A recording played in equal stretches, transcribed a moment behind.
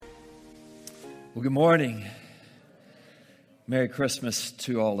Well, good morning. Merry Christmas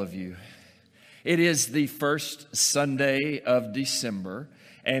to all of you. It is the first Sunday of December,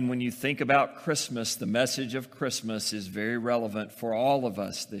 and when you think about Christmas, the message of Christmas is very relevant for all of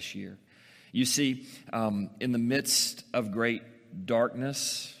us this year. You see, in the midst of great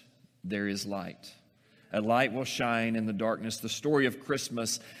darkness, there is light. A light will shine in the darkness. The story of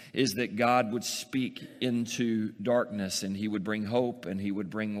Christmas is that God would speak into darkness, and He would bring hope, and He would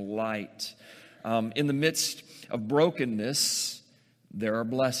bring light. In the midst of brokenness, there are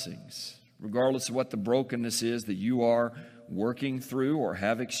blessings. Regardless of what the brokenness is that you are working through or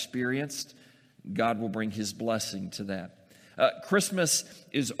have experienced, God will bring His blessing to that. Christmas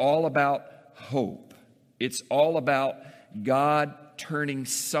is all about hope. It's all about God turning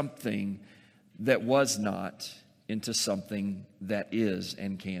something that was not into something that is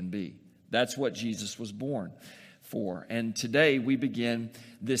and can be. That's what Jesus was born for. And today we begin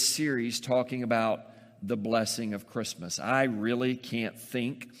this series talking about the blessing of Christmas. I really can't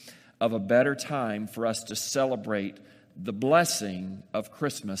think of a better time for us to celebrate the blessing of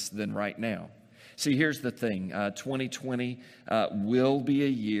Christmas than right now. See, here's the thing. 2020 will be a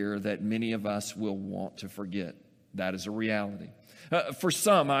year that many of us will want to forget. That is a reality. For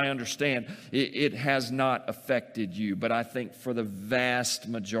some, I understand it has not affected you, but I think for the vast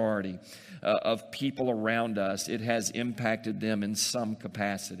majority of people around us, it has impacted them in some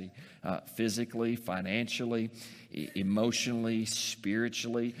capacity, physically, financially, emotionally,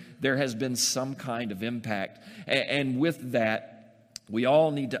 spiritually. There has been some kind of impact. And with that, we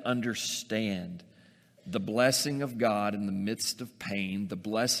all need to understand the blessing of God in the midst of pain, the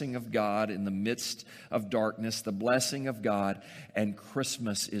blessing of God in the midst of darkness, the blessing of God, and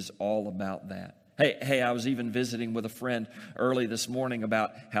Christmas is all about that. Hey, I was even visiting with a friend early this morning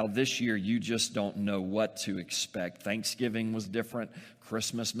about how this year you just don't know what to expect. Thanksgiving was different,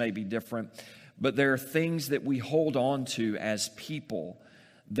 Christmas may be different, but there are things that we hold on to as people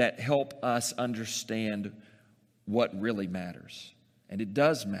that help us understand what really matters. And it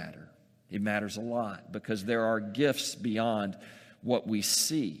does matter. It matters a lot because there are gifts beyond what we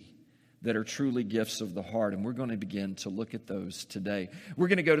see that are truly gifts of the heart. And we're going to begin to look at those today. We're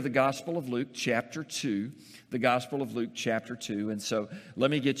going to go to the Gospel of Luke, chapter 2. The Gospel of Luke, chapter 2. And so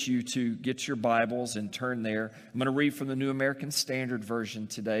let me get you to get your Bibles and turn there. I'm going to read from the New American Standard Version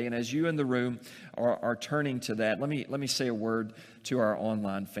today. And as you in the room are turning to that, let me say a word to our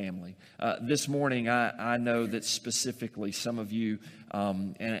online family. This morning, I know that specifically some of you,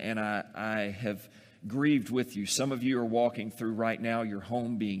 and I have grieved with you. Some of you are walking through right now your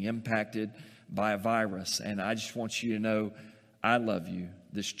home being impacted by a virus. And I just want you to know I love you.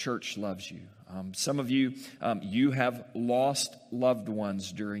 This church loves you. Some of you, you have lost loved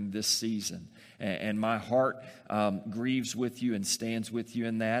ones during this season. And my heart grieves with you and stands with you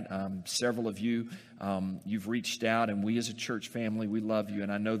in that. Several of you, you've reached out, and we as a church family, we love you.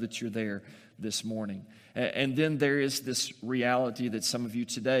 And I know that you're there this morning. And then there is this reality that some of you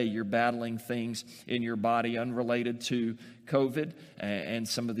today, you're battling things in your body unrelated to COVID and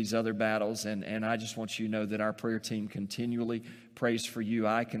some of these other battles. And I just want you to know that our prayer team continually prays for you.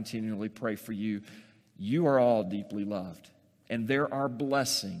 I continually pray for you. You are all deeply loved. And there are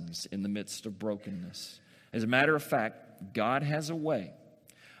blessings in the midst of brokenness. As a matter of fact, God has a way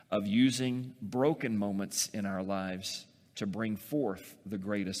of using broken moments in our lives to bring forth the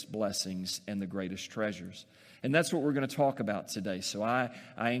greatest blessings and the greatest treasures. And that's what we're going to talk about today. So I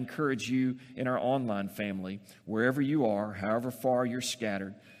encourage you in our online family, wherever you are, however far you're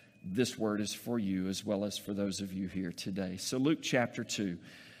scattered, this word is for you as well as for those of you here today. So Luke chapter 2.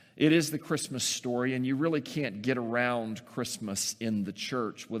 It is the Christmas story, and you really can't get around Christmas in the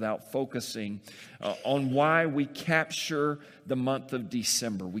church without focusing on why we capture the month of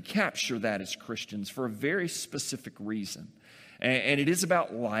December. We capture that as Christians for a very specific reason. And it is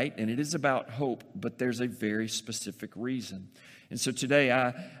about light, and it is about hope, but there's a very specific reason. And so today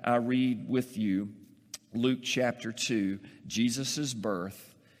I read with you Luke chapter 2, Jesus' birth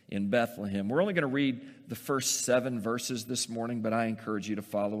in Bethlehem. We're only going to read the first 7 verses this morning, but I encourage you to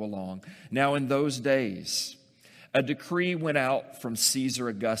follow along. Now, in those days, a decree went out from Caesar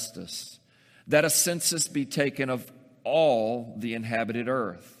Augustus that a census be taken of all the inhabited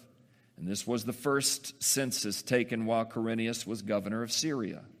earth. And this was the first census taken while Quirinius was governor of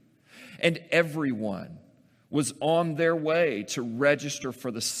Syria. And everyone was on their way to register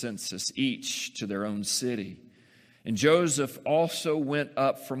for the census, each to their own city. And Joseph also went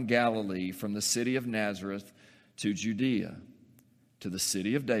up from Galilee, from the city of Nazareth to Judea, to the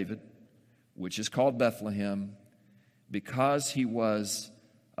city of David, which is called Bethlehem, because he was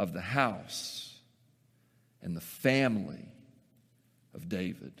of the house and the family of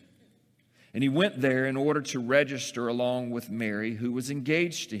David. And he went there in order to register along with Mary, who was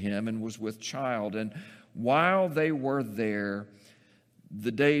engaged to him and was with child. And while they were there,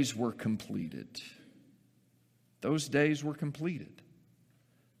 the days were completed. Those days were completed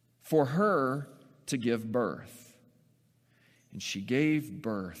for her to give birth. And she gave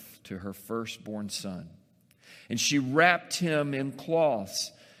birth to her firstborn son. And she wrapped him in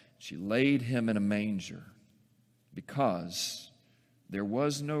cloths. She laid him in a manger because there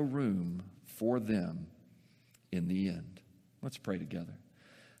was no room for them in the inn. Let's pray together.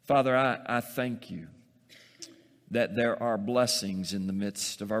 Father, I thank you that there are blessings in the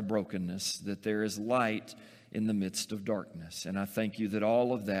midst of our brokenness, that there is light in the midst of darkness. And I thank you that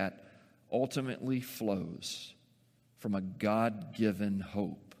all of that ultimately flows from a God-given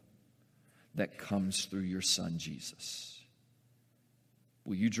hope that comes through your Son, Jesus.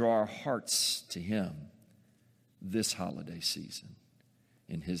 Will you draw our hearts to him this holiday season?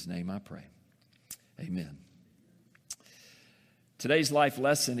 In his name I pray. Amen. Today's life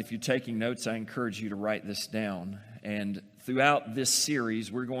lesson, if you're taking notes, I encourage you to write this down. And throughout this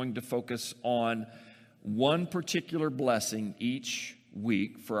series, we're going to focus on one particular blessing each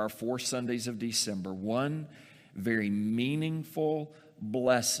week for our 4 Sundays of December. One very meaningful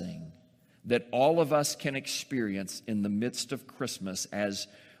blessing that all of us can experience in the midst of Christmas as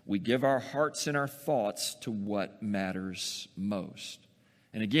we give our hearts and our thoughts to what matters most.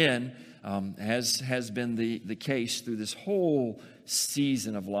 And again, as has been the case through this whole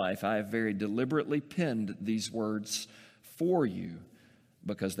season of life, I have very deliberately penned these words for you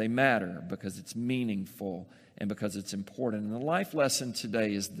because they matter, because it's meaningful, and because it's important. And the life lesson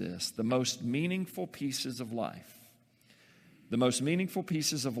today is this: the most meaningful pieces of life, the most meaningful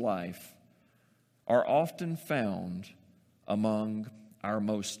pieces of life are often found among our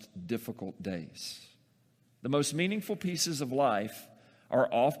most difficult days. The most meaningful pieces of life are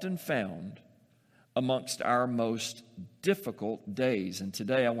often found amongst our most difficult days. And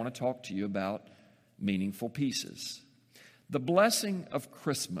today I want to talk to you about meaningful pieces. The blessing of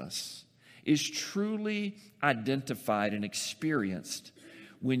Christmas is truly identified and experienced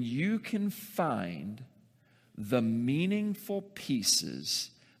when you can find the meaningful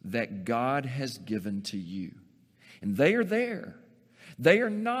pieces that God has given to you. And they are there. They are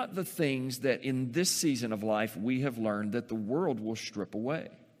not the things that in this season of life we have learned that the world will strip away.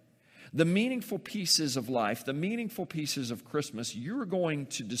 The meaningful pieces of life, the meaningful pieces of Christmas, you're going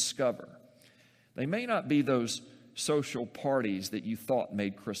to discover. They may not be those social parties that you thought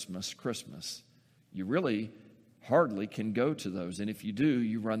made Christmas Christmas. You really hardly can go to those. And if you do,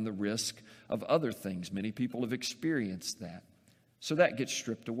 you run the risk of other things. Many people have experienced that. So that gets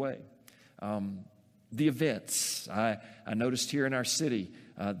stripped away. The events. I noticed here in our city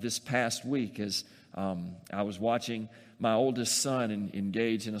this past week as I was watching my oldest son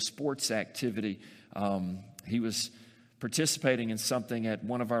engage in a sports activity. He was participating in something at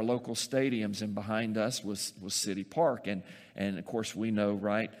one of our local stadiums, and behind us was City Park. And of course, we know,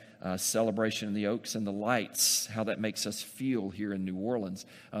 right, celebration in the Oaks and the lights, how that makes us feel here in New Orleans.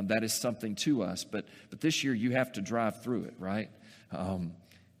 That is something to us. But this year, you have to drive through it, right?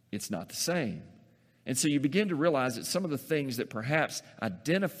 It's not the same. And so you begin to realize that some of the things that perhaps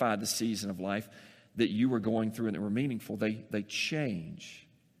identify the season of life that you were going through and that were meaningful, they change.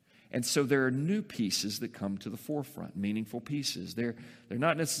 And so there are new pieces that come to the forefront, meaningful pieces. They're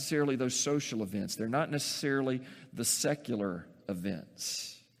not necessarily those social events. They're not necessarily the secular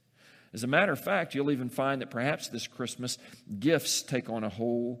events. As a matter of fact, you'll even find that perhaps this Christmas, gifts take on a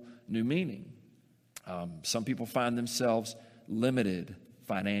whole new meaning. Some people find themselves limited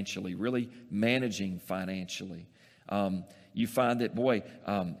financially, really managing financially. You find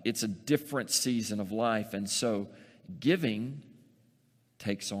that, it's a different season of life. And so giving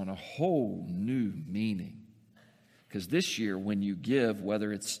takes on a whole new meaning. Because this year, when you give,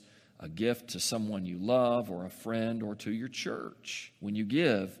 whether it's a gift to someone you love or a friend or to your church, when you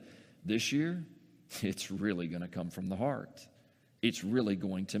give this year, it's really going to come from the heart. It's really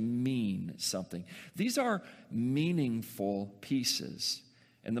going to mean something. These are meaningful pieces.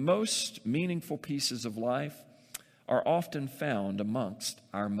 And the most meaningful pieces of life are often found amongst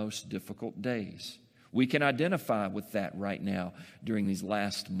our most difficult days. We can identify with that right now during these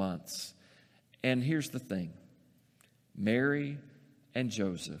last months. And here's the thing. Mary and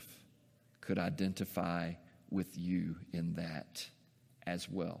Joseph could identify with you in that as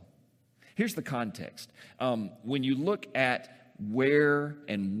well. Here's the context. When you look at where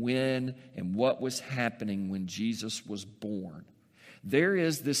and when and what was happening when Jesus was born, there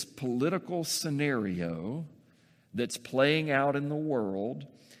is this political scenario that's playing out in the world.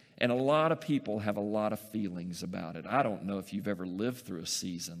 And a lot of people have a lot of feelings about it. I don't know if you've ever lived through a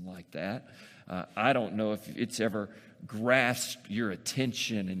season like that. I don't know if it's ever grasped your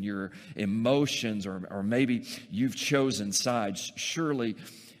attention and your emotions, or maybe you've chosen sides. Surely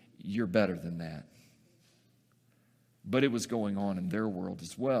you're better than that. But it was going on in their world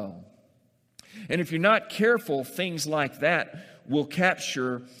as well. And if you're not careful, things like that will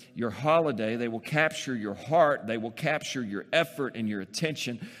capture your holiday. They will capture your heart. They will capture your effort and your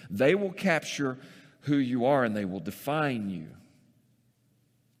attention. They will capture who you are, and they will define you.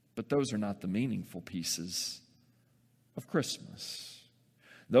 But those are not the meaningful pieces of Christmas.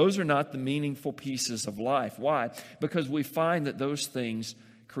 Those are not the meaningful pieces of life. Why? Because we find that those things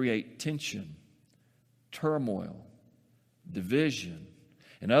create tension, turmoil, division,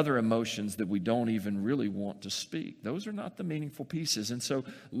 and other emotions that we don't even really want to speak. Those are not the meaningful pieces. And so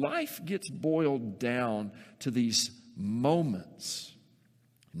life gets boiled down to these moments.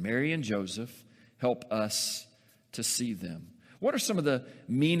 Mary and Joseph help us to see them. What are some of the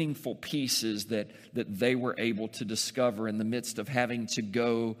meaningful pieces that they were able to discover in the midst of having to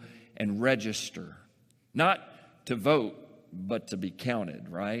go and register? Not to vote, but to be counted,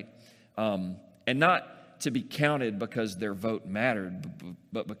 right? And not to be counted because their vote mattered,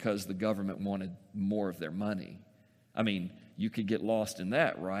 but because the government wanted more of their money. I mean, you could get lost in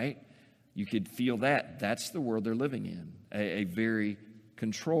that, right? You could feel that. That's the world they're living in, a very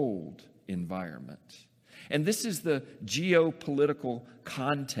controlled environment. And this is the geopolitical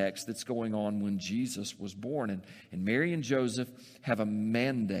context that's going on when Jesus was born. And Mary and Joseph have a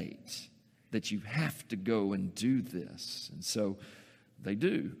mandate that you have to go and do this. And so they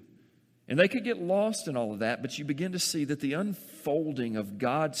do. And they could get lost in all of that, but you begin to see that the unfolding of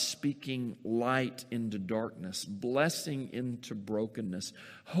God speaking light into darkness, blessing into brokenness,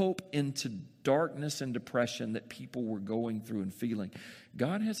 hope into darkness and depression that people were going through and feeling.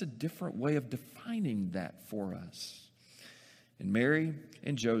 God has a different way of defining that for us. And Mary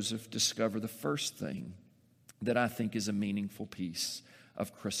and Joseph discover the first thing that I think is a meaningful piece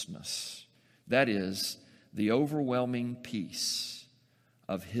of Christmas. That is the overwhelming peace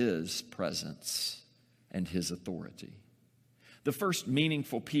of His presence and His authority. The first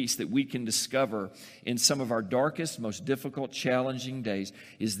meaningful piece that we can discover in some of our darkest, most difficult, challenging days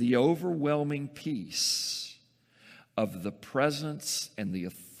is the overwhelming peace of the presence and the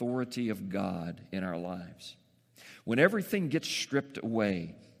authority of God in our lives. When everything gets stripped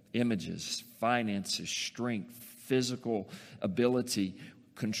away, images, finances, strength, physical ability,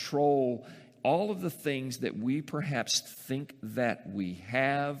 control, all of the things that we perhaps think that we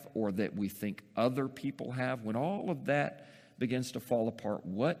have or that we think other people have, when all of that begins to fall apart,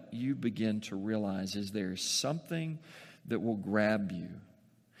 what you begin to realize is there's something that will grab you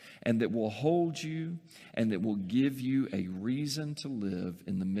and that will hold you and that will give you a reason to live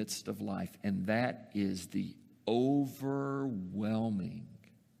in the midst of life. And that is the overwhelming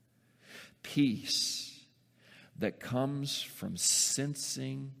peace that comes from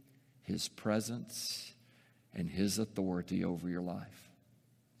sensing His presence and His authority over your life.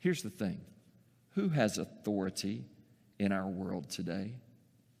 Here's the thing. Who has authority in our world today?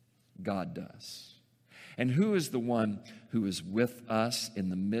 God does. And who is the one who is with us in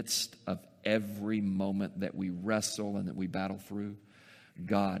the midst of every moment that we wrestle and that we battle through?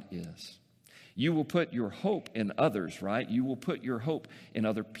 God is. You will put your hope in others, right? You will put your hope in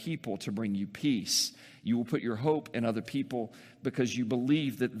other people to bring you peace. You will put your hope in other people because you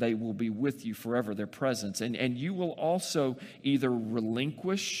believe that they will be with you forever, their presence. And you will also either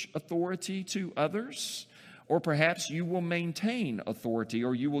relinquish authority to others, or perhaps you will maintain authority,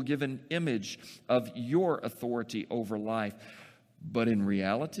 or you will give an image of your authority over life. But in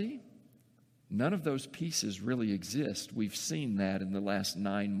reality, none of those pieces really exist. We've seen that in the last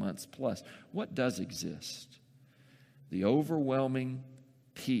 9 months plus. What does exist? The overwhelming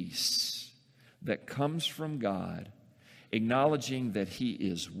peace that comes from God, acknowledging that He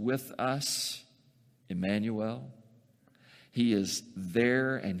is with us, Emmanuel. He is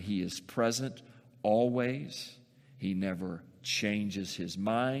there and He is present always. He never changes His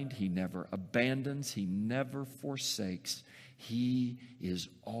mind. He never abandons. He never forsakes. He is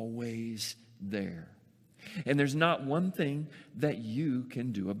always there. And there's not one thing that you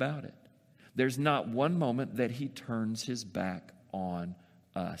can do about it. There's not one moment that He turns His back on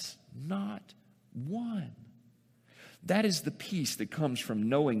us. Not one. That is the peace that comes from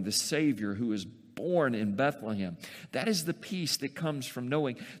knowing the Savior who is born in Bethlehem. That is the peace that comes from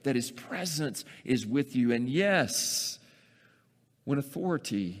knowing that His presence is with you. And yes, when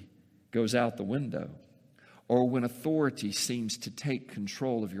authority goes out the window, or when authority seems to take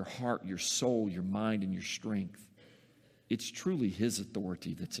control of your heart, your soul, your mind, and your strength, it's truly his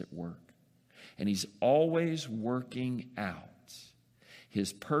authority that's at work. And he's always working out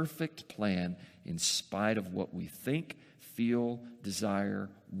his perfect plan in spite of what we think, feel, desire,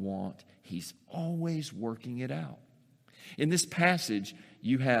 want. He's always working it out. In this passage,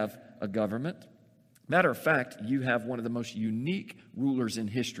 you have a government. Matter of fact, you have one of the most unique rulers in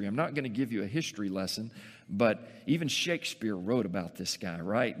history. I'm not going to give you a history lesson, but even Shakespeare wrote about this guy,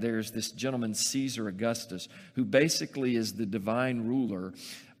 right? There's this gentleman, Caesar Augustus, who basically is the divine ruler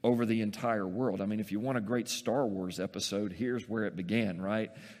over the entire world. I mean, if you want a great Star Wars episode, here's where it began,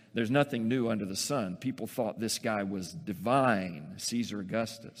 right? There's nothing new under the sun. People thought this guy was divine, Caesar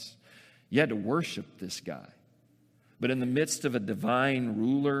Augustus. You had to worship this guy. But in the midst of a divine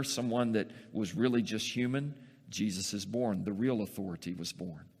ruler, someone that was really just human, Jesus is born. The real authority was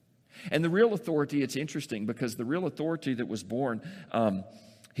born. And the real authority, it's interesting because the real authority that was born,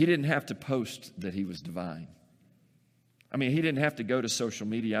 he didn't have to post that he was divine. I mean, he didn't have to go to social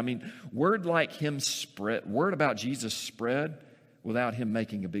media. I mean, word about Jesus spread without him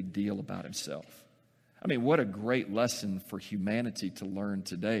making a big deal about himself. I mean, what a great lesson for humanity to learn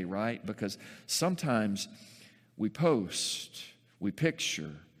today, right? Because sometimes we post, we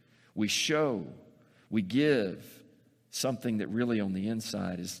picture, we show, we give something that really on the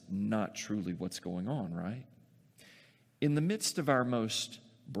inside is not truly what's going on, right? In the midst of our most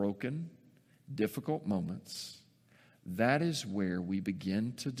broken, difficult moments, that is where we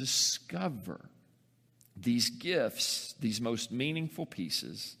begin to discover these gifts, these most meaningful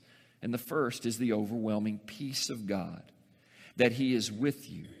pieces. And the first is the overwhelming peace of God, that he is with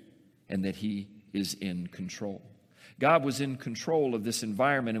you and that he is in control. God was in control of this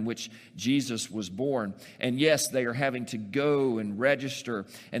environment in which Jesus was born. And yes, they are having to go and register.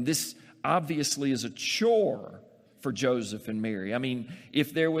 And this obviously is a chore for Joseph and Mary. I mean,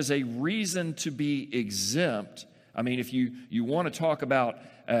 if there was a reason to be exempt, I mean, if you want to talk about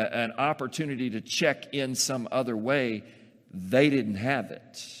an opportunity to check in some other way, they didn't have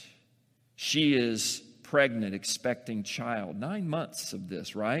it. She is pregnant, expecting child. 9 months of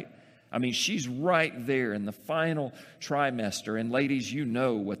this, right? I mean, she's right there in the final trimester. And ladies, you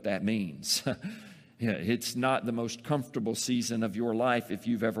know what that means. Yeah, it's not the most comfortable season of your life if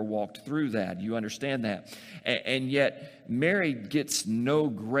you've ever walked through that. You understand that. And yet, Mary gets no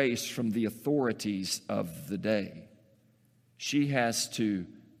grace from the authorities of the day. She has to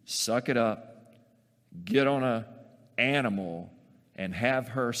suck it up, get on an animal, and have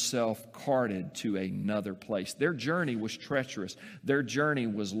herself carted to another place. Their journey was treacherous. Their journey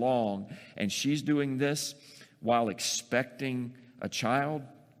was long. And she's doing this while expecting a child.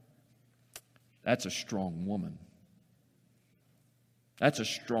 That's a strong woman. That's a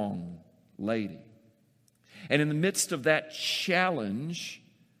strong lady. And in the midst of that challenge,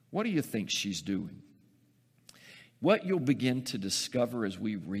 what do you think she's doing? What you'll begin to discover as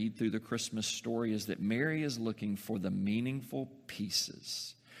we read through the Christmas story is that Mary is looking for the meaningful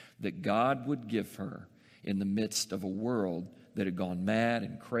pieces that God would give her in the midst of a world that had gone mad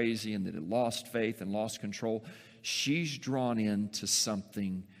and crazy and that had lost faith and lost control. She's drawn into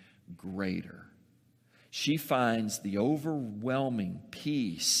something greater. She finds the overwhelming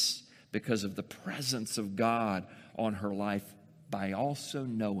peace because of the presence of God on her life by also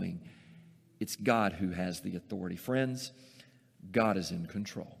knowing it's God who has the authority. Friends, God is in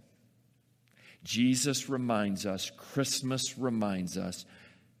control. Jesus reminds us, Christmas reminds us,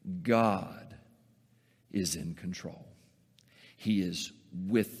 God is in control. He is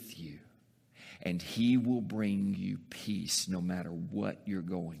with you, and He will bring you peace no matter what you're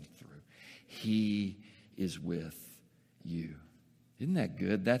going through. He is with you. Isn't that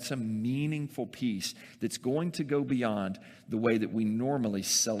good? That's a meaningful piece that's going to go beyond the way that we normally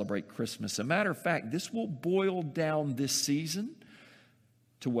celebrate Christmas. As a matter of fact, this will boil down this season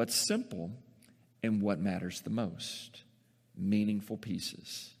to what's simple and what matters the most. Meaningful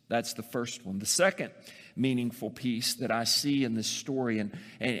pieces. That's the first one. The second meaningful piece that I see in this story,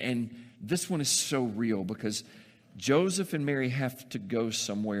 and this one is so real because Joseph and Mary have to go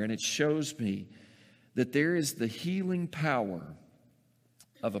somewhere, and it shows me that there is the healing power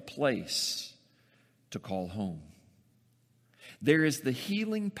of a place to call home. There is the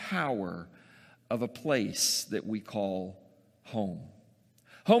healing power of a place that we call home.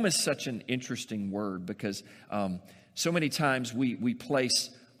 Home is such an interesting word because so many times we place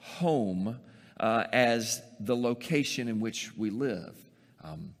home as the location in which we live.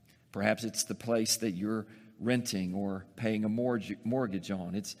 Perhaps it's the place that you're renting or paying a mortgage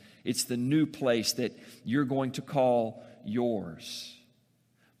on. It's the new place that you're going to call yours.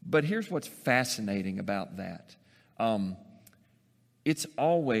 But here's what's fascinating about that. It's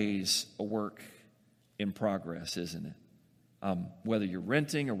always a work in progress, isn't it? Whether you're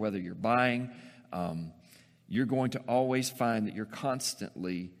renting or whether you're buying, you're going to always find that you're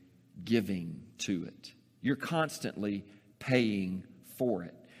constantly giving to it. You're constantly paying for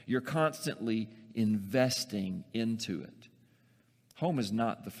it. You're constantly investing into it. Home is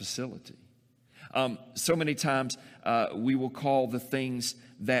not the facility. So many times we will call the things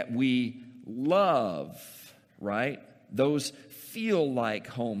that we love, right? Those feel like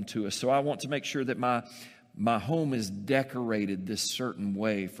home to us. So I want to make sure that my home is decorated this certain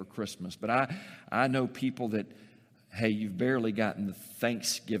way for Christmas. But I know people that, hey, you've barely gotten the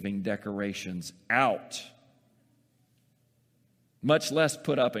Thanksgiving decorations out, much less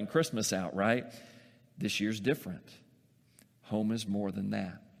put up and Christmas out, right? This year's different. Home is more than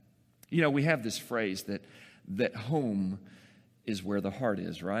that. You know, we have this phrase that home is where the heart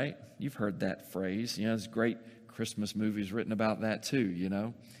is, right? You've heard that phrase. You know, there's great Christmas movies written about that too, you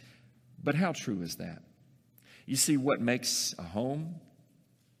know. But how true is that? You see, what makes a home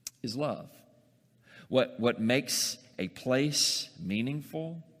is love. What makes a place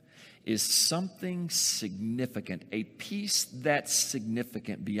meaningful is something significant, a piece that's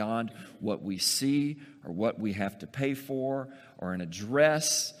significant beyond what we see or what we have to pay for or an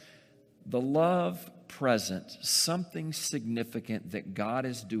address. The love present, something significant that God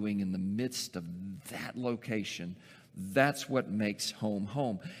is doing in the midst of that location, that's what makes home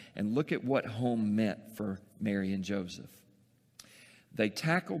home. And look at what home meant for Mary and Joseph. They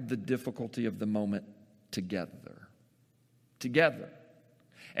tackled the difficulty of the moment together.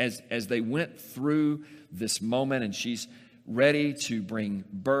 As they went through this moment, and she's ready to bring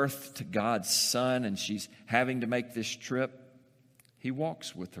birth to God's Son, and she's having to make this trip, He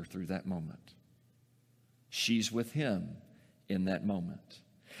walks with her through that moment. She's with Him in that moment.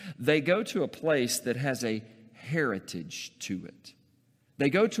 They go to a place that has a heritage to it. They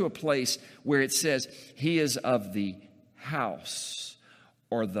go to a place where it says He is of the house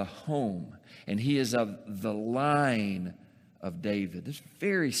or the home, and He is of the line of David. It's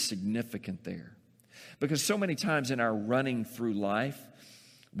very significant there, because so many times in our running through life,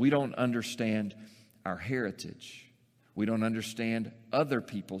 we don't understand our heritage. We don't understand other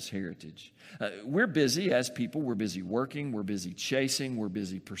people's heritage. We're busy as people. We're busy working. We're busy chasing. We're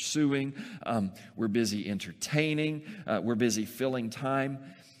busy pursuing. We're busy entertaining. We're busy filling time.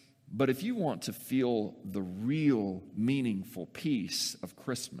 But if you want to feel the real meaningful peace of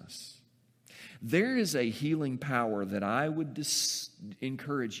Christmas, there is a healing power that I would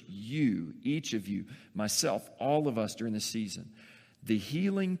encourage you, each of you, myself, all of us during this season, the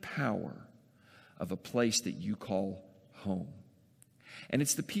healing power of a place that you call home. And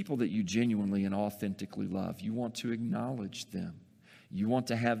it's the people that you genuinely and authentically love. You want to acknowledge them. You want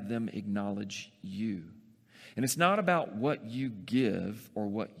to have them acknowledge you. And it's not about what you give or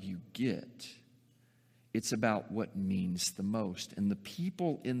what you get. It's about what means the most. And the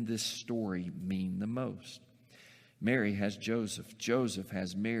people in this story mean the most. Mary has Joseph. Joseph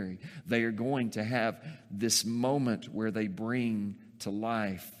has Mary. They are going to have this moment where they bring to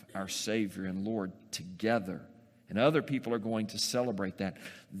life our Savior and Lord together. And other people are going to celebrate that.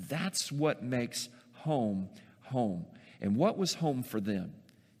 That's what makes home home. And what was home for them?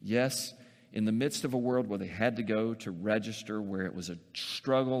 Yes, in the midst of a world where they had to go to register, where it was a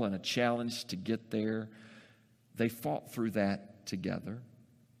struggle and a challenge to get there, they fought through that together.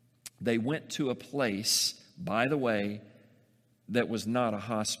 They went to a place, by the way, that was not a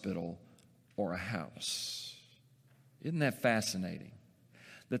hospital or a house. Isn't that fascinating?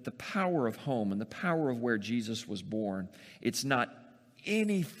 That the power of home and the power of where Jesus was born, it's not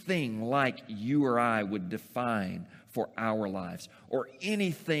anything like you or I would define for our lives, or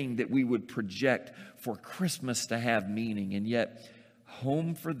anything that we would project for Christmas to have meaning. And yet,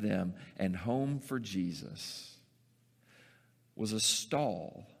 home for them and home for Jesus was a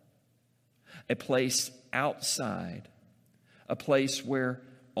stall, a place outside, a place where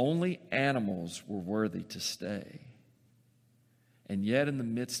only animals were worthy to stay. And yet in the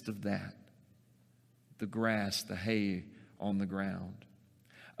midst of that, the grass, the hay on the ground,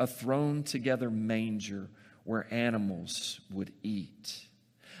 a thrown together manger where animals would eat,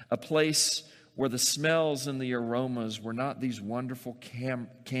 a place where the smells and the aromas were not these wonderful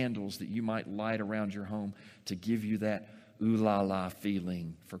candles that you might light around your home to give you that ooh la la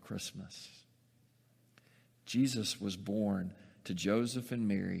feeling for Christmas. Jesus was born to Joseph and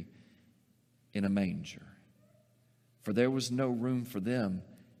Mary in a manger, for there was no room for them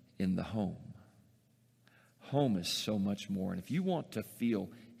in the home. Home is so much more. And if you want to feel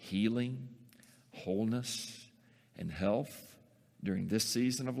healing, wholeness, and health during this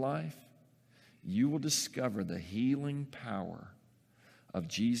season of life, you will discover the healing power of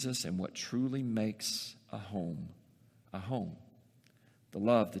Jesus and what truly makes a home a home. The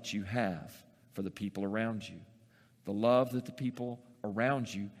love that you have for the people around you. The love that the people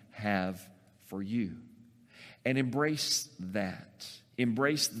around you have for you. And embrace that.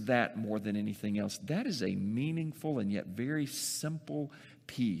 Embrace that more than anything else. That is a meaningful and yet very simple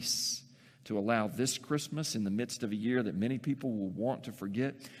piece to allow this Christmas, in the midst of a year that many people will want to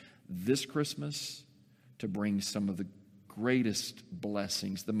forget, this Christmas to bring some of the greatest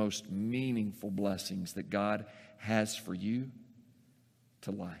blessings, the most meaningful blessings that God has for you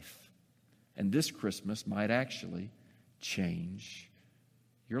to life. And this Christmas might actually change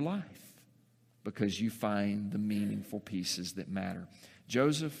your life because you find the meaningful pieces that matter.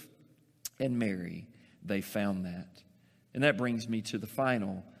 Joseph and Mary, they found that. And that brings me to the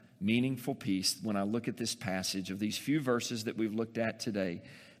final meaningful piece when I look at this passage of these few verses that we've looked at today.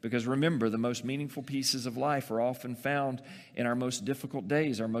 Because remember, the most meaningful pieces of life are often found in our most difficult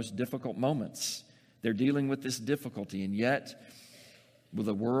days, our most difficult moments. They're dealing with this difficulty, and yet, with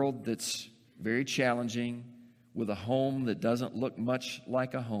a world that's very challenging, with a home that doesn't look much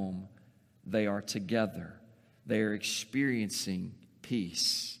like a home, they are together. They are experiencing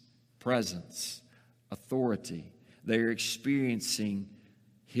peace, presence, authority. They are experiencing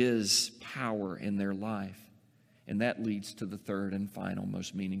His power in their life. And that leads to the third and final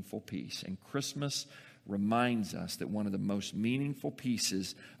most meaningful piece. And Christmas reminds us that one of the most meaningful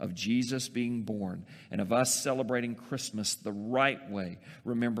pieces of Jesus being born and of us celebrating Christmas the right way,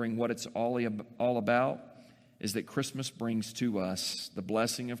 remembering what it's all about, is that Christmas brings to us, the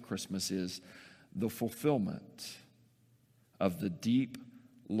blessing of Christmas is the fulfillment of the deep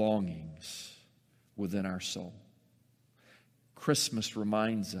longings within our soul. Christmas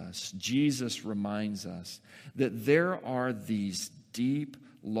reminds us, Jesus reminds us, that there are these deep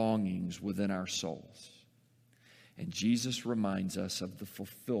longings within our souls. And Jesus reminds us of the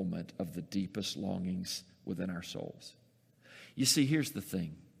fulfillment of the deepest longings within our souls. You see, here's the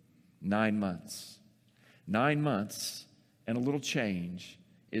thing. 9 months. 9 months and a little change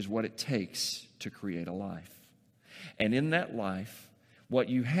is what it takes to create a life. And in that life, what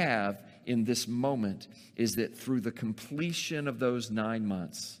you have in this moment is that through the completion of those 9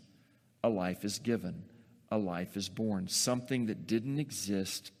 months, a life is given, a life is born. Something that didn't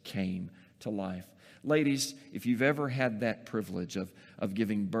exist came to life. Ladies, if you've ever had that privilege of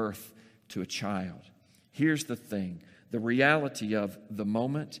giving birth to a child, here's the thing. The reality of the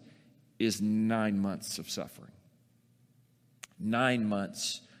moment is 9 months of suffering. 9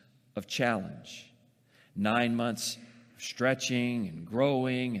 months of challenge. 9 months of stretching and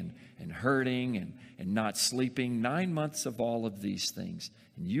growing and hurting and not sleeping. 9 months of all of these things.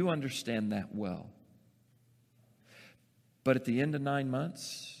 And you understand that well. But at the end of 9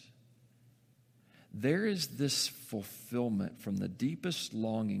 months, there is this fulfillment from the deepest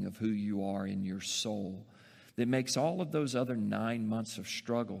longing of who you are in your soul that makes all of those other 9 months of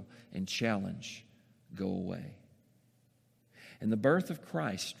struggle and challenge go away. And the birth of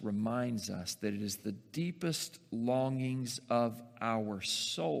Christ reminds us that it is the deepest longings of our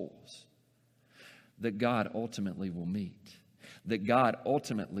souls that God ultimately will meet, that God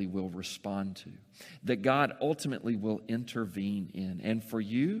ultimately will respond to, that God ultimately will intervene in. And for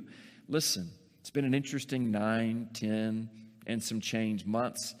you, listen, it's been an interesting 9, 10, and some change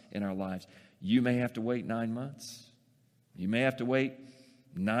months in our lives. You may have to wait 9 months. You may have to wait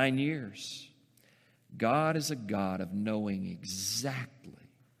 9 years. God is a God of knowing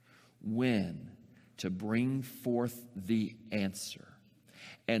exactly when to bring forth the answer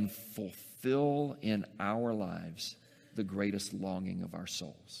and fulfill in our lives the greatest longing of our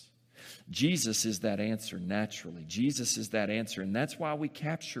souls. Jesus is that answer naturally. Jesus is that answer. And that's why we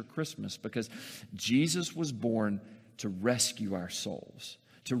capture Christmas, because Jesus was born to rescue our souls,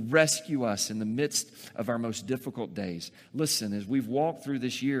 to rescue us in the midst of our most difficult days. Listen, as we've walked through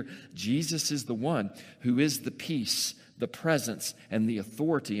this year, Jesus is the one who is the peace, the presence, and the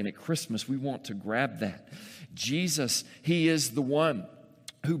authority. And at Christmas, we want to grab that. Jesus, He is the one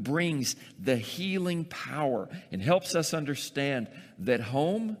who brings the healing power and helps us understand that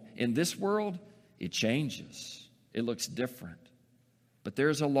home in this world, it changes. It looks different. But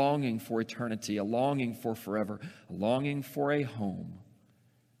there's a longing for eternity, a longing for forever, a longing for a home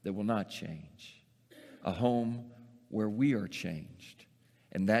that will not change, a home where we are changed.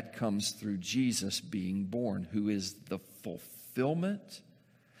 And that comes through Jesus being born, who is the fulfillment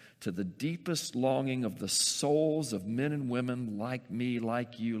to the deepest longing of the souls of men and women like me,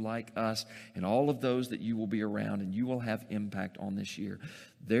 like you, like us, and all of those that you will be around and you will have impact on this year.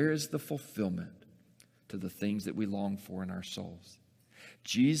 There is the fulfillment to the things that we long for in our souls.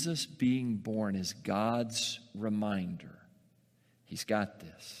 Jesus being born is God's reminder. He's got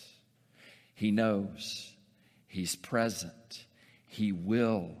this. He knows. He's present. He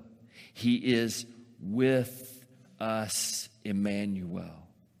will. He is with us, Emmanuel.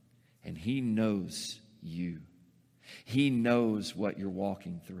 And He knows you. He knows what you're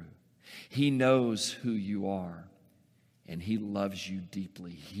walking through. He knows who you are. And He loves you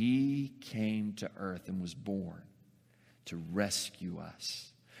deeply. He came to earth and was born to rescue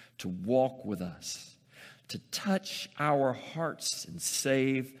us, to walk with us, to touch our hearts and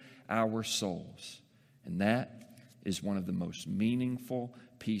save our souls. And that is one of the most meaningful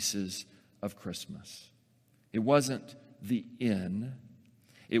pieces of Christmas. It wasn't the inn.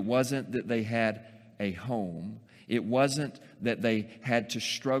 It wasn't that they had a home. It wasn't that they had to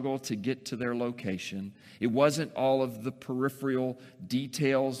struggle to get to their location. It wasn't all of the peripheral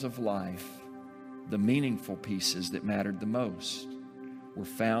details of life. The meaningful pieces that mattered the most were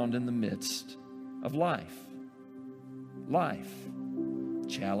found in the midst of life. Life.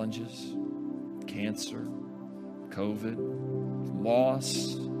 Challenges, cancer, COVID,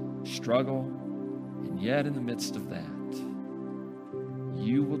 loss, struggle, and yet in the midst of that,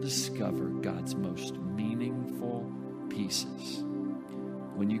 you will discover God's most meaningful pieces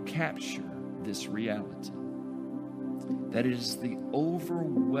when you capture this reality, that it is the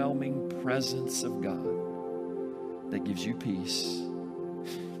overwhelming presence of God that gives you peace,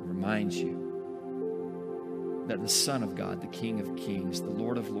 reminds you that the Son of God, the King of Kings, the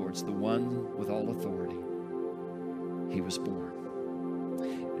Lord of Lords, the one with all authority, He was born.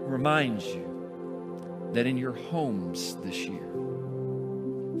 It reminds you that in your homes this year,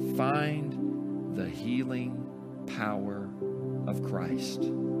 find the healing power of Christ.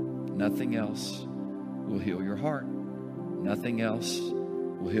 Nothing else will heal your heart. Nothing else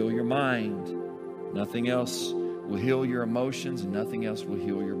will heal your mind. Nothing else will heal your emotions, and nothing else will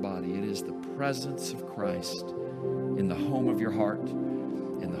heal your body. It is the presence of Christ in the home of your heart,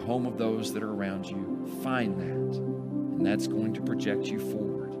 in the home of those that are around you. Find that, and that's going to project you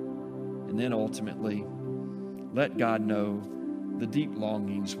forward. And then ultimately, let God know the deep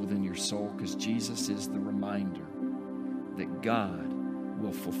longings within your soul, because Jesus is the reminder that God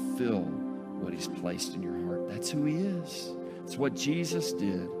will fulfill what He's placed in your heart. That's who He is. It's what Jesus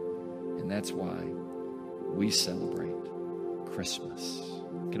did, and that's why we celebrate Christmas.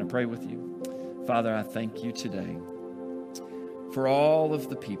 Can I pray with you? Father, I thank you today for all of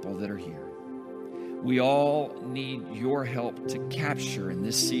the people that are here. We all need your help to capture in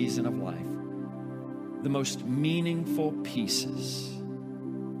this season of life the most meaningful pieces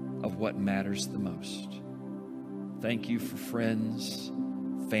of what matters the most. Thank you for friends,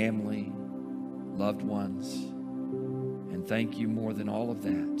 family, loved ones, and thank you more than all of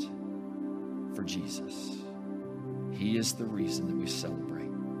that for Jesus. He is the reason that we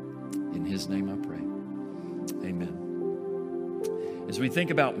celebrate. In His name I pray. Amen. As we think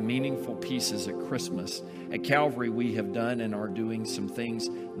about meaningful pieces at Christmas, at Calvary we have done and are doing some things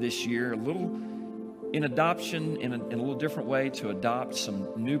this year, a little in adoption, in a little different way, to adopt some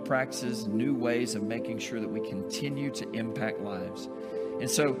new practices, new ways of making sure that we continue to impact lives. And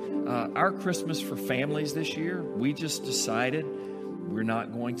so our Christmas for families this year, we just decided we're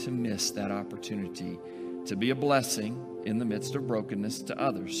not going to miss that opportunity to be a blessing in the midst of brokenness to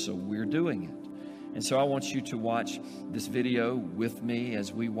others. So we're doing it. And so I want you to watch this video with me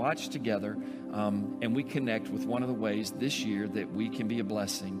as we watch together and we connect with one of the ways this year that we can be a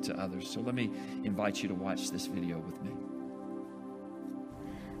blessing to others. So let me invite you to watch this video with me.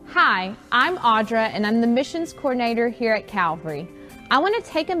 Hi, I'm Audra, and I'm the missions coordinator here at Calvary. I want to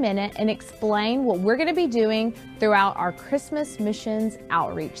take a minute and explain what we're going to be doing throughout our Christmas missions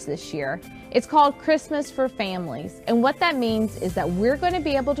outreach this year. It's called Christmas for Families, and what that means is that we're going to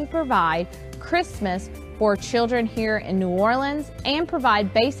be able to provide Christmas for children here in New Orleans and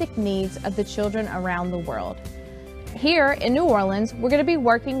provide basic needs of the children around the world. Here in New Orleans, we're going to be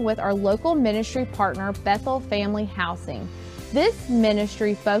working with our local ministry partner, Bethel Family Housing. This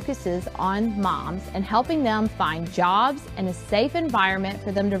ministry focuses on moms and helping them find jobs and a safe environment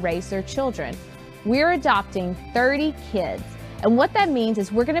for them to raise their children. We're adopting 30 kids, and what that means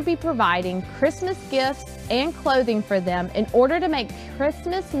is we're going to be providing Christmas gifts and clothing for them in order to make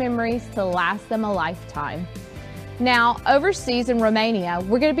Christmas memories to last them a lifetime. Now, overseas in Romania,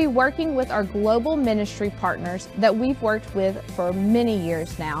 we're going to be working with our global ministry partners that we've worked with for many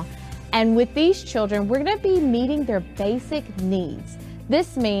years now. And with these children, we're going to be meeting their basic needs.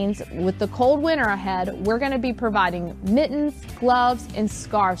 This means with the cold winter ahead, we're going to be providing mittens, gloves, and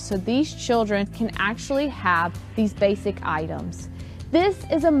scarves so these children can actually have these basic items. This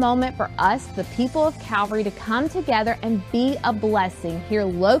is a moment for us, the people of Calvary, to come together and be a blessing here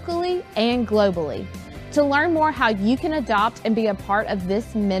locally and globally. To learn more how you can adopt and be a part of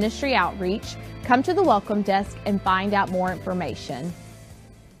this ministry outreach, come to the welcome desk and find out more information.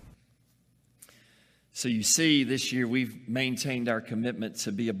 So you see, this year we've maintained our commitment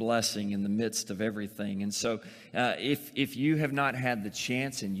to be a blessing in the midst of everything. And so if you have not had the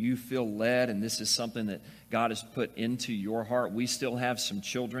chance and you feel led, and this is something that God has put into your heart, we still have some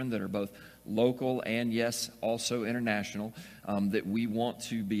children that are both local and, yes, also international, that we want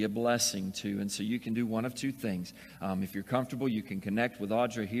to be a blessing to. And so you can do one of two things. If you're comfortable, you can connect with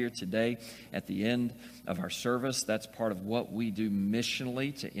Audra here today at the end of our service. That's part of what we do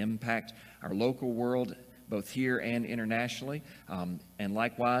missionally to impact our local world, both here and internationally. And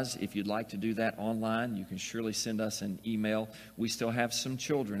likewise, if you'd like to do that online, you can surely send us an email. We still have some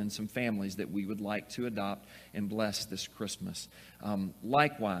children and some families that we would like to adopt and bless this Christmas.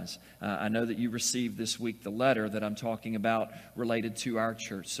 Likewise, I know that you received this week the letter that I'm talking about related to our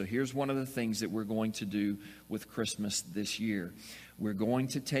church. So here's one of the things that we're going to do with Christmas this year. We're going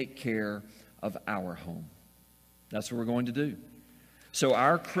to take care of our home. That's what we're going to do. So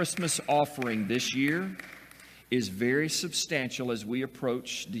our Christmas offering this year is very substantial as we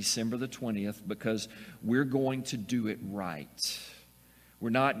approach December the 20th, because we're going to do it right. We're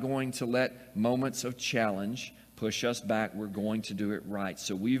not going to let moments of challenge push us back. We're going to do it right.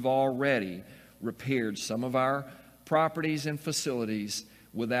 So we've already repaired some of our properties and facilities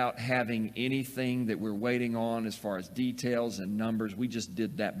without having anything that we're waiting on as far as details and numbers. We just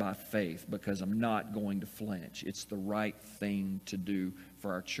did that by faith, because I'm not going to flinch. It's the right thing to do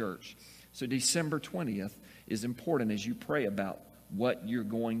for our church. So December 20th is important as you pray about what you're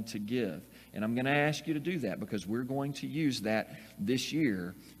going to give. And I'm going to ask you to do that, because we're going to use that this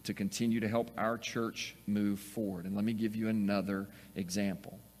year to continue to help our church move forward. And let me give you another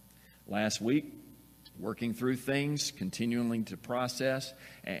example. Last week, working through things, continuing to process,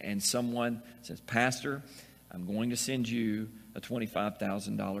 and someone says, Pastor, I'm going to send you a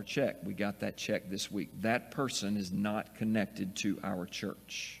 $25,000 check. We got that check this week. That person is not connected to our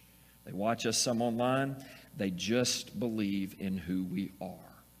church. They watch us some online. They just believe in who we are.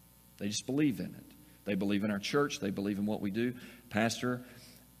 They just believe in it. They believe in our church. They believe in what we do. Pastor,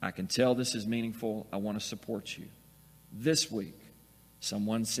 I can tell this is meaningful. I want to support you. This week,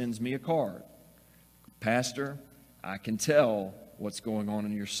 someone sends me a card. Pastor, I can tell what's going on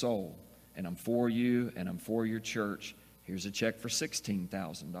in your soul, and I'm for you, and I'm for your church. Here's a check for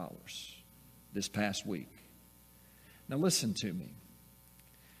 $16,000 this past week. Now listen to me.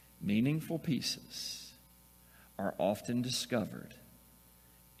 Meaningful pieces are often discovered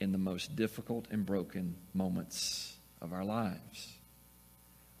in the most difficult and broken moments of our lives.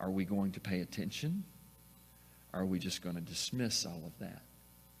 Are we going to pay attention? Or are we just going to dismiss all of that?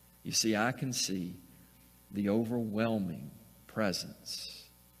 You see, I can see the overwhelming presence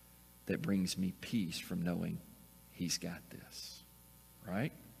that brings me peace from knowing He's got this,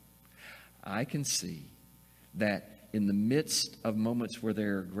 right? I can see that in the midst of moments where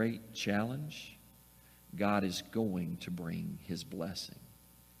there are great challenge, God is going to bring His blessing.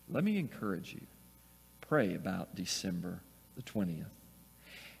 Let me encourage you. Pray about December the 20th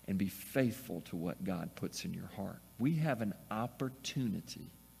and be faithful to what God puts in your heart. We have an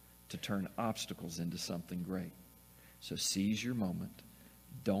opportunity to turn obstacles into something great. So seize your moment.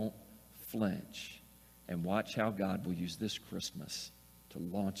 Don't flinch. And watch how God will use this Christmas to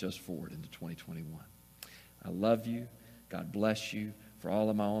launch us forward into 2021. I love you. God bless you. For all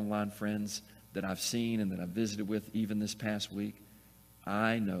of my online friends that I've seen and that I've visited with even this past week,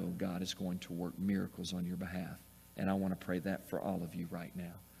 I know God is going to work miracles on your behalf. And I want to pray that for all of you right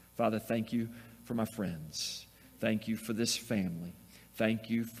now. Father, thank you for my friends. Thank you for this family. Thank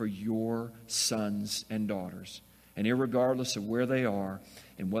you for your sons and daughters. And irregardless of where they are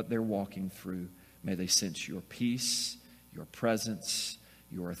and what they're walking through, may they sense your peace, your presence,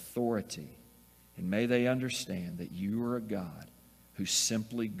 your authority. And may they understand that you are a God who's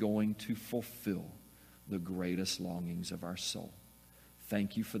simply going to fulfill the greatest longings of our soul.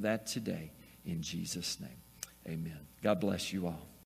 Thank you for that today. In Jesus' name, amen. God bless you all.